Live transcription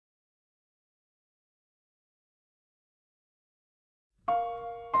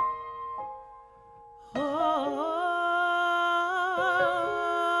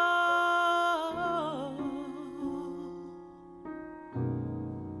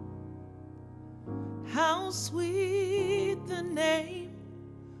sweet the name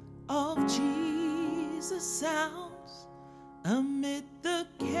of Jesus sounds amid the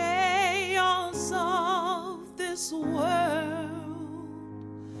chaos of this world.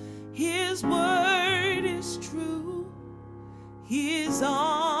 His word is true, his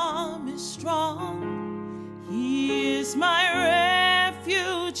arm is strong. He is my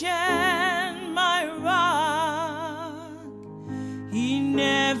refuge and my rock. He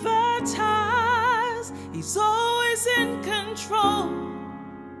never tires, he's always in control.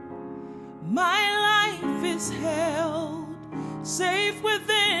 My life is held safe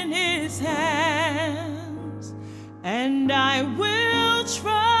within his hands, and I will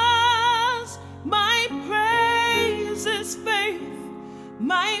trust. My praise is faith,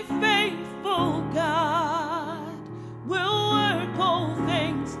 my faithful God will work all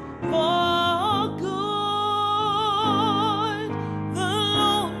things for good. The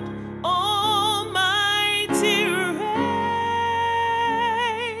Lord Almighty reigns.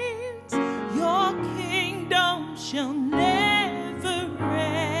 Your kingdom shall never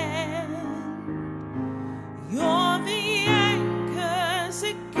end. You're the anchor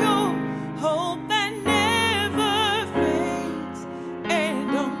secure, hope that never fades,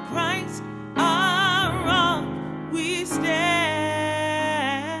 and on Christ our rock we stand.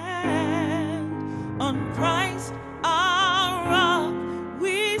 On Christ our rock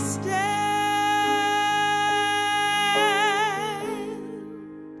we stand.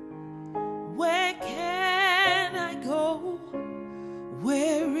 Where can I go?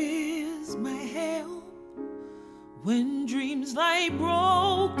 Where is my help? When dreams lie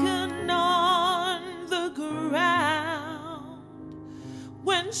broken on the ground,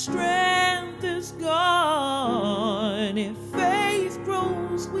 when strength is gone, if faith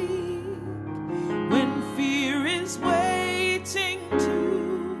grows weak, when fear is waiting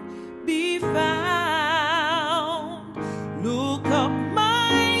to be found, look up,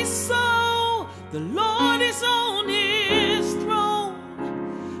 my soul, the Lord is on his throne.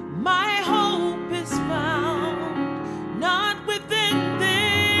 My hope is found not within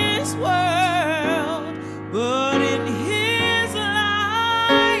this world, but in his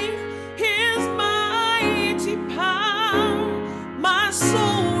life, his mighty power. My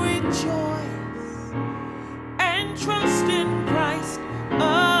soul rejoice and trust in Christ alone.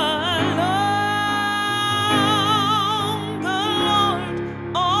 The Lord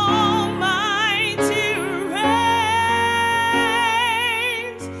Almighty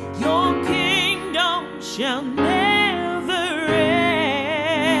reigns. Your kingdom shall never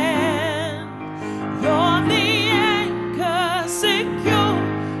end. You're the anchor secure,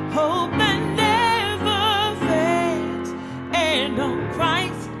 hope that never fades, and on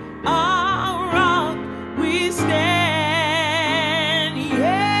Christ our rock we stand.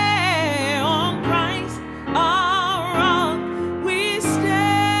 Yeah, on Christ our rock we stand.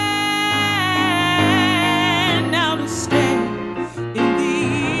 Now to stand in the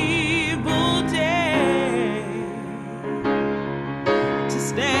evil day, to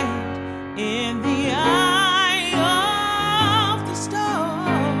stand in the eye of the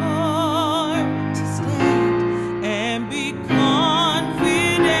storm, to stand and be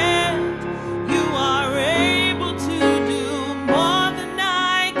confident you are able to do more than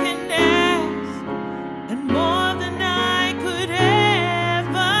I can ask and more than I could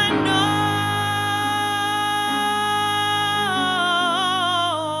ever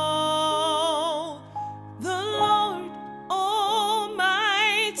know. The Lord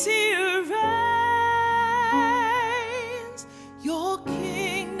Almighty reigns. Your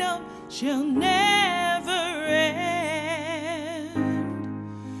kingdom shall never end.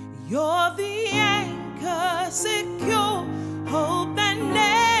 You're the anchor secure, hope that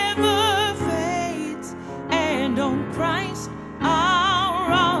never fades, and on Christ our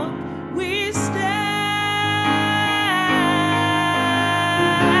rock we stand.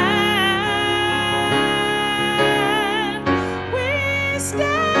 We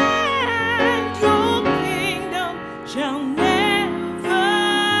stand.